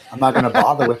saying, I'm not going to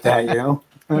bother with that,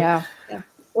 Yeah.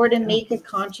 Or to make a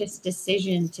conscious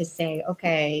decision to say,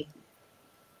 okay,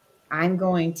 I'm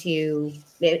going to,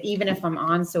 even if I'm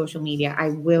on social media, I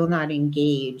will not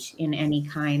engage in any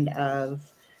kind of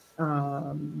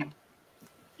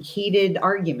heated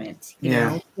argument, you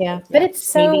know? Yeah. But it's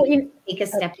so, maybe take a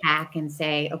step back and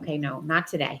say, okay, no, not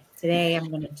today. Today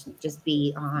I'm going to just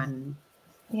be on.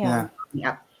 Yeah.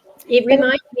 It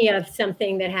reminds me of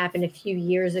something that happened a few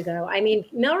years ago. I mean,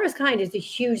 Melrose Kind is a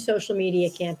huge social media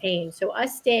campaign. So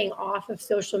us staying off of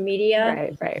social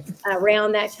media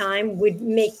around that time would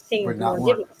make things more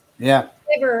difficult. Yeah.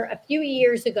 However, a few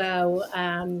years ago,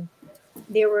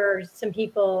 there were some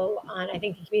people on, I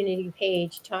think, the community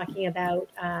page talking about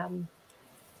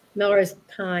Melrose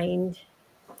Kind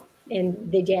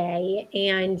and the day.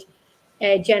 And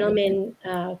a gentleman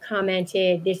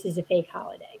commented, "This is a fake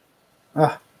holiday."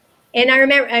 And I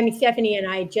remember, Stephanie and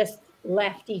I just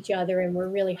left each other and we're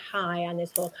really high on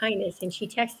this whole kindness. And she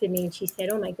texted me and she said,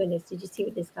 "Oh my goodness, did you see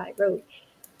what this guy wrote?"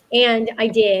 And I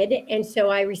did. And so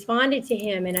I responded to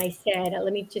him and I said,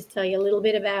 "Let me just tell you a little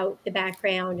bit about the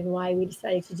background and why we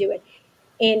decided to do it."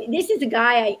 And this is a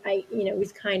guy I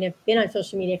who's kind of been on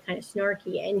social media, kind of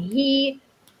snarky. And he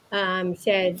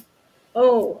said,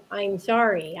 "Oh, I'm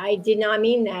sorry. I did not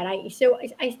mean that." I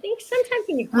think sometimes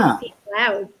when you call people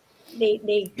out,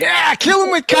 they kill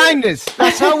them with kindness.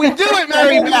 That's how we do it,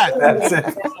 Mary Beth.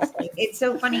 It's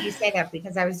so funny you say that,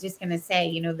 because I was just going to say,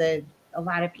 a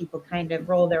lot of people kind of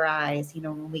roll their eyes,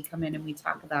 when we come in and we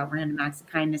talk about Random Acts of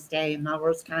Kindness Day and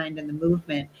Melrose Kind and the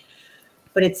movement.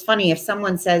 But it's funny if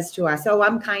someone says to us, "Oh,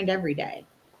 I'm kind every day,"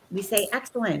 we say,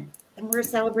 "Excellent," and we're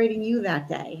celebrating you that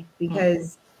day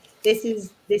because this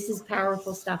is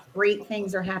powerful stuff. Great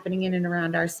things are happening in and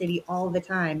around our city all the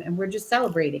time, and we're just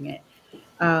celebrating it.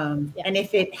 And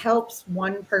if it helps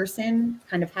one person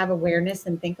kind of have awareness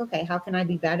and think, okay, how can I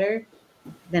be better?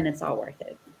 Then it's all worth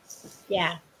it.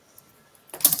 Yeah.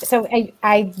 So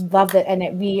I love that,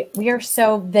 and we are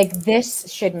so like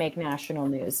this should make national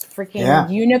news.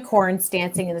 Freaking unicorns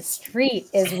dancing in the street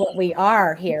is what we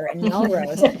are here in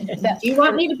Melrose. Do you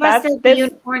want me to bust out the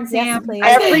unicorn, Sam? please.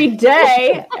 Every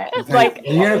day. Like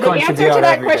The unicorn the should be answer to out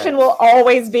that every question day. will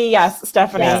always be yes,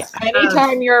 Stephanie. Yes.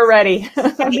 Anytime you're ready.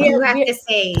 I do have to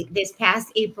say, this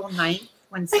past April 9th,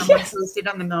 when someone posted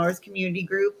on the Melrose Community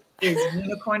Group, is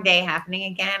Unicorn Day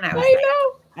happening again? I was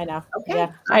I know. okay.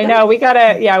 Yeah. I know. We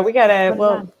gotta.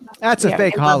 Well, That's a Yeah,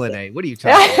 fake I love holiday. What are you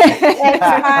talking about? It's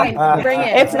fine. Bring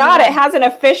it. it's not. It has an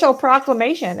official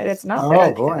proclamation, and it's not.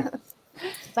 Oh boy.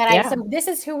 But Yeah. so this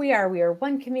is who we are. We are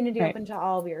one community Right. open to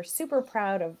all. We are super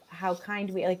proud of how kind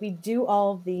we do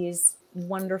all of these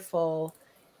wonderful,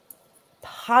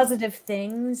 positive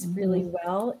things really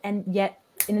well. And yet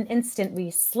in an instant, we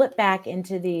slip back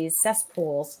into these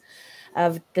cesspools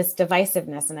of this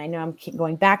divisiveness. And I know I'm keep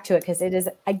going back to it because it is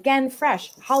again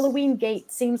fresh. Halloween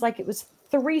Gate seems like it was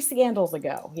 3 scandals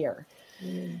ago here.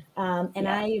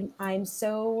 And I'm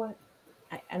so,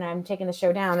 and I'm taking the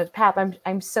show down at Pap. I'm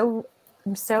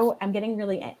getting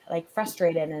really like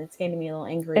frustrated, and it's getting me a little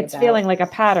angry. It's feeling like a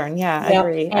pattern. Yeah, Yep. I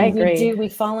agree. And I agree. we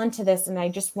fall into this, and I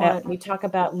just want we talk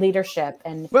about leadership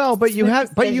and Well, but you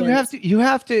swift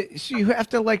have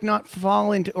to like not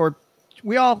fall into, or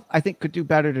we all, I think, could do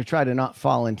better to try to not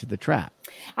fall into the trap.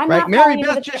 I'm Right? not Mary falling into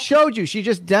Beth the just trap. showed you. She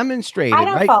just demonstrated, I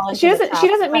don't right? fall into She the doesn't. trap, She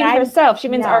doesn't but mean I'm- herself. She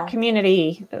means our no.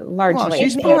 community largely. Well,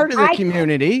 she's It- part of the I-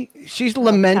 community. She's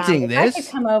lamenting If I could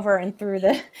this. come over and through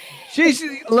the She's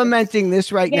lamenting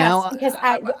this right yes, now. because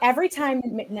every time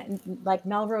like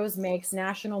Melrose makes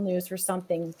national news for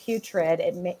something putrid,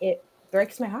 it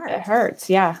breaks my heart. It hurts.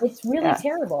 Yeah. It's really Yeah.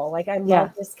 terrible. Like I Yeah.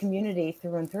 love this community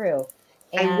through and through,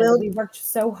 I and will- we worked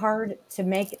so hard to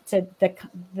make it to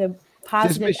the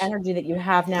positive mis- energy that you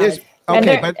have now. There's- And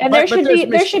okay, there, but and there should be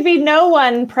there should be no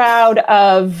one proud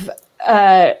of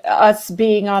us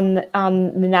being on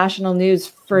the national news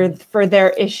for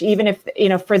their issue, even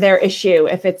if for their issue,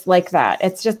 if it's like that.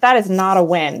 It's just that is not a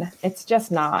win. It's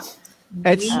just not.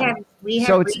 We have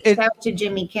So reached out to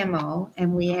Jimmy Kimmel,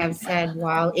 and we have said,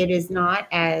 while it is not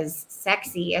as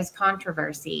sexy as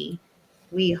controversy,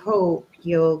 we hope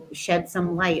you'll shed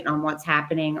some light on what's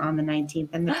happening on the 19th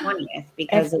and the 20th,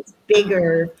 because it's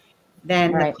bigger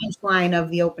than Right. the punchline of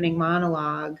the opening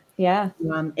monologue. Yeah.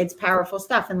 It's powerful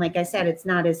stuff. And like I said, it's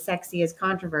not as sexy as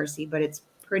controversy, but it's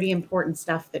pretty important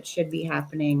stuff that should be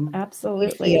happening.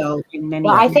 Absolutely. In many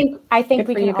Well, I ways. think Good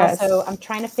we for can you guys. also. I'm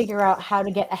trying to figure out how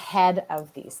to get ahead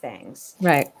of these things.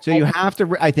 Right. So you have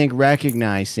to, I think,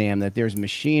 recognize, Sam, that there's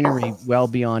machinery well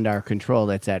beyond our control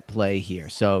that's at play here.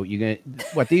 So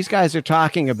what these guys are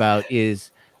talking about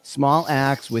is small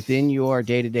acts within your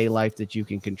day-to-day life that you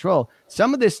can control.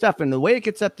 Some of this stuff, and the way it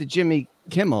gets up to Jimmy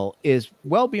Kimmel, is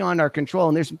well beyond our control.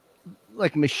 And there's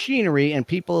like machinery and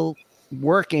people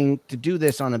working to do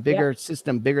this on a bigger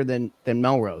system, bigger than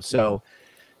Melrose. So,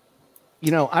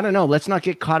 I don't know. Let's not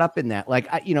get caught up in that. Like,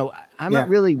 I'm not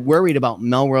really worried about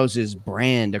Melrose's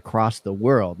brand across the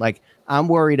world. Like, I'm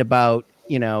worried about,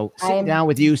 sitting down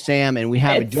with you, Sam, and we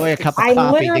enjoy a cup of I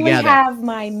coffee literally together. have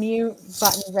my mute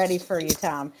button ready for you,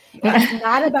 Tom. It's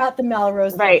not about the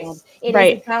Melrose Right. brand. It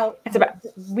Right. is about, It's about-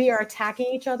 we are attacking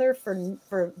each other for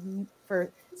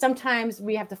sometimes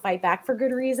we have to fight back for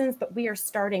good reasons, but we are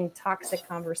starting toxic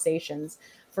conversations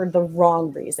for the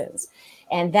wrong reasons.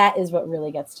 And that is what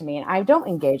really gets to me. And I don't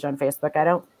engage on Facebook.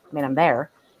 I'm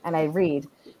there and I read,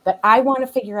 but I want to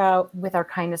figure out with our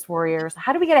kindness warriors,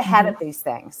 how do we get ahead of these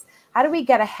things? How do we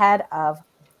get ahead of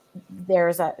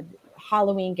there's a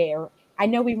Halloween Gate? I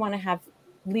know we want to have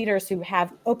leaders who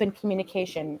have open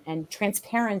communication and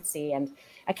transparency and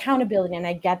accountability, and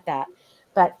I get that.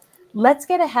 But let's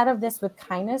get ahead of this with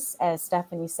kindness, as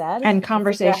Stephanie said. And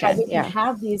conversation, We can yeah.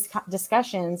 have these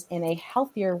discussions in a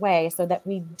healthier way so that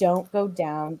we don't go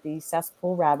down these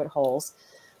cesspool rabbit holes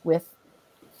with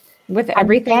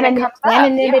everything that comes up. Yeah.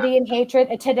 anonymity and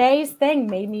hatred. Today's thing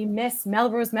made me miss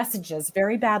Melrose Messages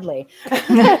very badly.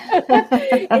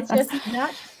 It's just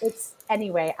not.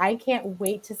 Anyway. I can't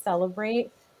wait to celebrate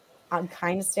on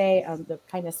Kindness Day, on the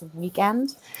Kindness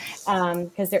Weekend,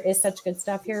 because there is such good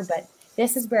stuff here. But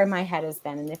this is where my head has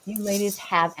been. And if you ladies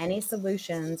have any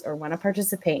solutions or want to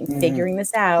participate in figuring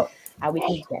this out, how we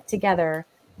can get together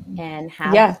and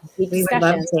have deep we would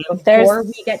love discussions to. before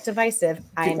we get divisive.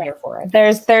 I am here for it.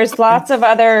 There's lots of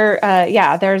other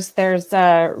there's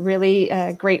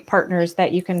really great partners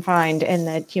that you can find in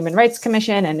the Human Rights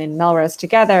Commission and in Melrose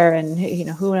Together, and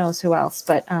who knows who else,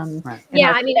 but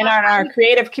in our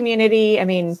creative community, I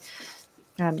mean,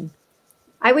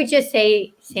 I would just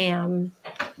say, Sam,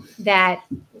 that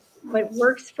what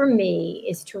works for me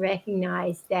is to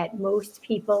recognize that most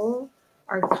people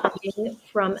are coming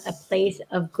from a place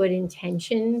of good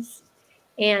intentions,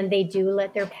 and they do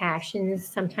let their passions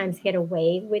sometimes get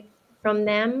away from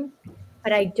them.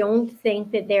 But I don't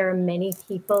think that there are many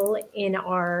people in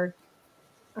our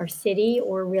city,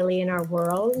 or really in our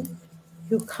world,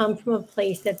 who come from a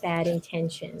place of bad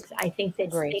intentions. I think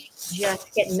that they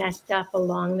just get messed up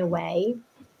along the way.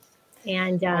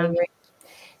 And I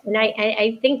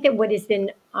think that what has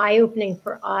been eye-opening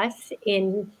for us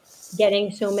in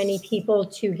getting so many people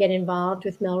to get involved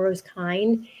with Melrose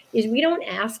Kind is we don't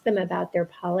ask them about their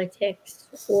politics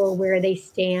or where they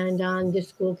stand on the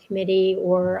school committee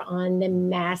or on the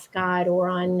mascot or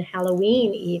on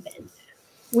Halloween even.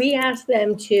 We ask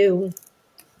them to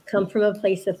come from a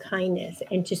place of kindness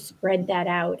and to spread that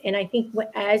out. And I think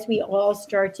as we all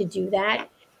start to do that,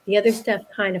 the other stuff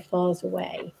kind of falls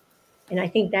away. And I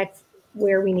think that's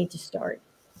where we need to start.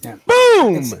 Yeah.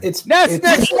 Boom! That's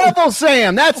next level,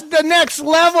 Sam. That's the next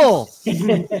level.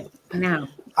 No.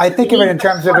 I think of it in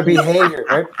terms of a behavior,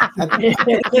 right? I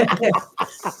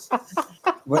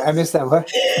missed that. What?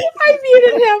 I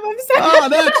muted him. I'm sorry. Oh,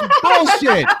 that's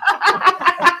bullshit.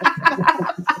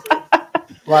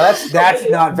 Well, that's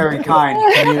not very kind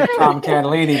to you, Tom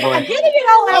Catalini, boy.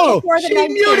 She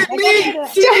muted me.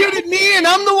 She muted me, and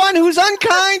I'm the one who's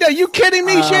unkind. Are you kidding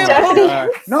me, Shampoo?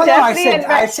 No,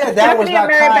 I said that was not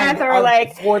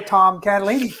kind for Tom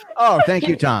Catalini. Oh, thank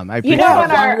you, Tom. I appreciate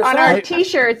on our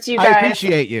T-shirts, you guys. I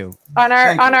appreciate you. On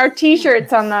our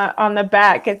T-shirts on the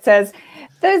back, it says,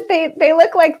 they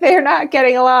look like they're not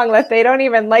getting along, that they don't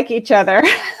even like each other.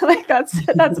 Like that's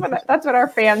what our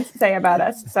fans say about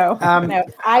us. So I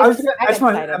just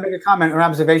want to make a comment or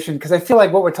observation, because I feel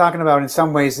like what we're talking about in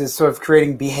some ways is sort of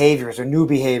creating behaviors or new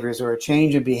behaviors or a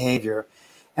change in behavior.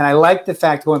 And I like the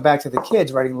fact, going back to the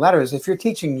kids writing letters, if you're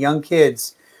teaching young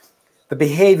kids the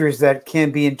behaviors that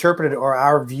can be interpreted or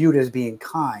are viewed as being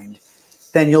kind,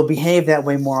 then you'll behave that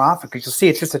way more often, because you'll see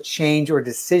it's just a change or a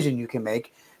decision you can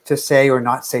make to say or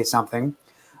not say something,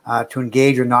 to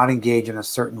engage or not engage in a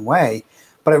certain way.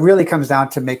 But it really comes down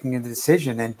to making a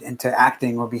decision and to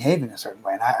acting or behaving a certain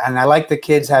way. And I like the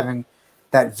kids having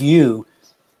that view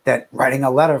that writing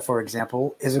a letter, for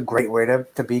example, is a great way to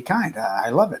be kind. I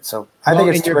love it. So I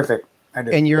think it's terrific. I do.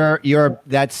 And you're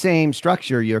that same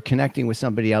structure, you're connecting with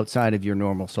somebody outside of your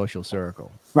normal social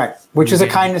circle. Right, which is a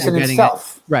kindness in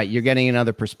itself. Right, you're getting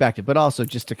another perspective, but also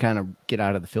just to kind of get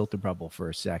out of the filter bubble for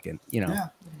a second. You know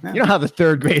how the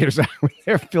third graders are with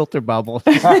their filter bubble.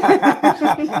 And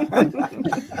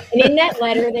in that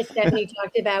letter that Stephanie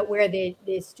talked about, where the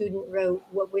student wrote,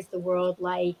 "What was the world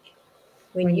like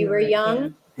when you were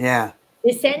young?" Yeah.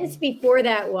 The sentence before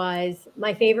that was,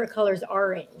 "My favorite color is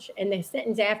orange," and the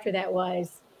sentence after that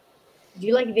was, "Do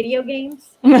you like video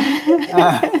games?"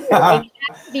 Because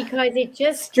it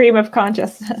just stream of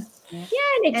consciousness. Yeah,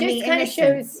 and it just kind of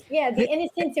shows, the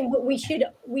innocence, and what we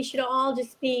should all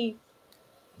just be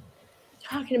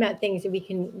talking about things that we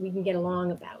can get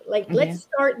along about. Like, let's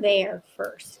start there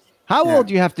first. How old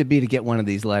do you have to be to get one of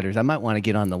these letters? I might want to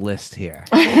get on the list here.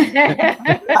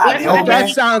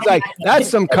 That sounds like that's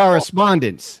some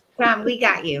correspondence. Tom, we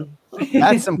got you.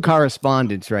 That's some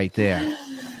correspondence right there.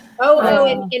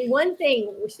 And one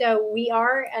thing, so we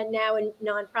are now a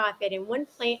nonprofit, and one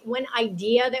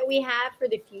idea that we have for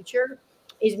the future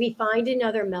is we find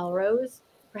another Melrose,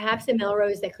 perhaps a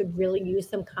Melrose that could really use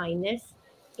some kindness,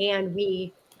 and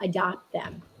we adopt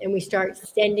them and we start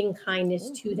extending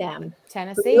kindness to them.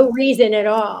 Tennessee. For no reason at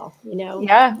all,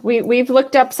 Yeah, we've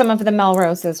looked up some of the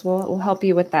Melroses. We'll help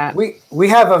you with that. We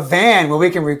have a van where we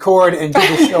can record and do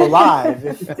the show live.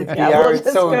 If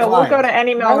we'll go to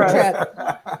any Melrose.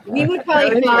 We would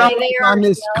probably fly there on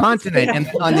this continent and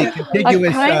on the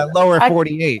contiguous lower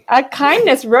 48. A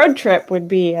kindness road trip would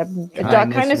be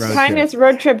kindness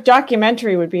road trip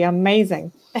documentary would be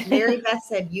amazing. Mary Beth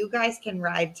said, "You guys can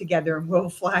ride together and we'll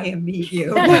fly and meet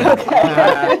you." We'll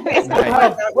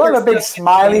have a big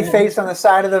smiley face on the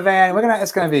side of the van.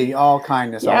 It's gonna be all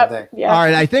kindness all day. Yep. All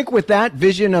right. I think with that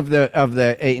vision of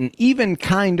an even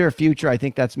kinder future, I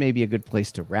think that's maybe a good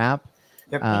place to wrap.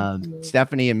 Yep.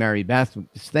 Stephanie and Mary Beth,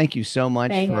 thank you so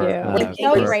much Thank for, you. We're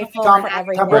so for, grateful Tom, for Tom,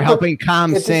 everything. for helping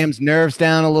calm It's just- Sam's nerves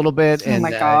down a little bit. Oh And,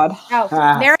 my God. Oh,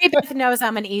 Ah. Mary Beth knows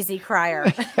I'm an easy crier.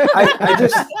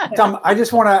 Tom, I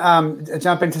just want to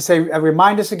jump in to say,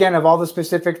 remind us again of all the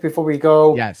specifics before we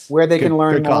go. Yes. Where they Good- can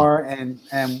learn good call. more and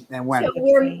when. So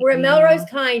we're Melrose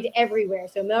Kind everywhere.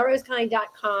 So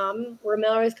melrosekind.com. We're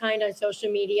Melrose Kind on social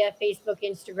media, Facebook,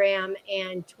 Instagram,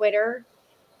 and Twitter.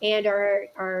 And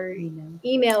our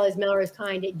email is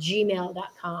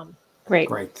melrosekind@gmail.com. Great.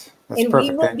 Great. That's And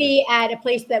perfect. we will Thank you. be at a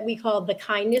place that we call the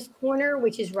Kindness Corner,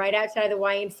 which is right outside the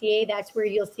YMCA. That's where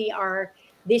you'll see our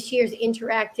this year's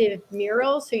interactive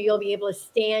mural. So you'll be able to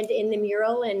stand in the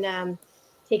mural and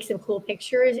take some cool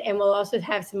pictures. And we'll also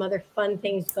have some other fun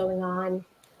things going on.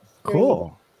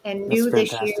 Cool. And That's new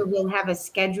this fantastic. year, we'll have a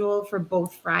schedule for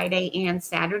both Friday and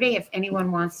Saturday. If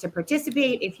anyone wants to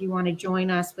participate, if you want to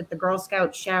join us with the Girl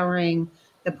Scouts showering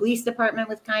the police department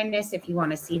with kindness, if you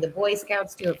want to see the Boy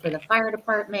Scouts do it for the fire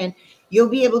department, you'll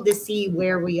be able to see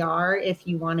where we are if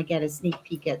you want to get a sneak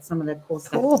peek at some of the cool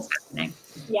stuff Cool. that's happening.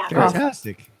 Yeah.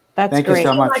 Fantastic. That's Thank you great.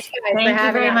 so much. Guys, for Thank you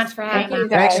having very us. much for Thank having you, us.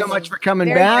 Thanks so guys. much for coming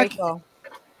Very back. grateful.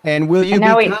 And will you And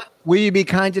now will you be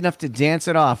kind enough to dance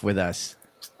it off with us?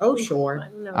 Oh, sure.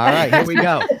 No. All right, here we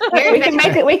go.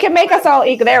 We can make us all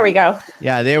equal. There we go.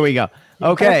 Yeah, there we go.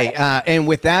 Okay, and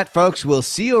with that, folks, we'll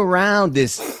see you around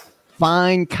this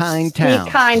fine, kind town.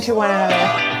 Be kind to one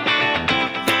another.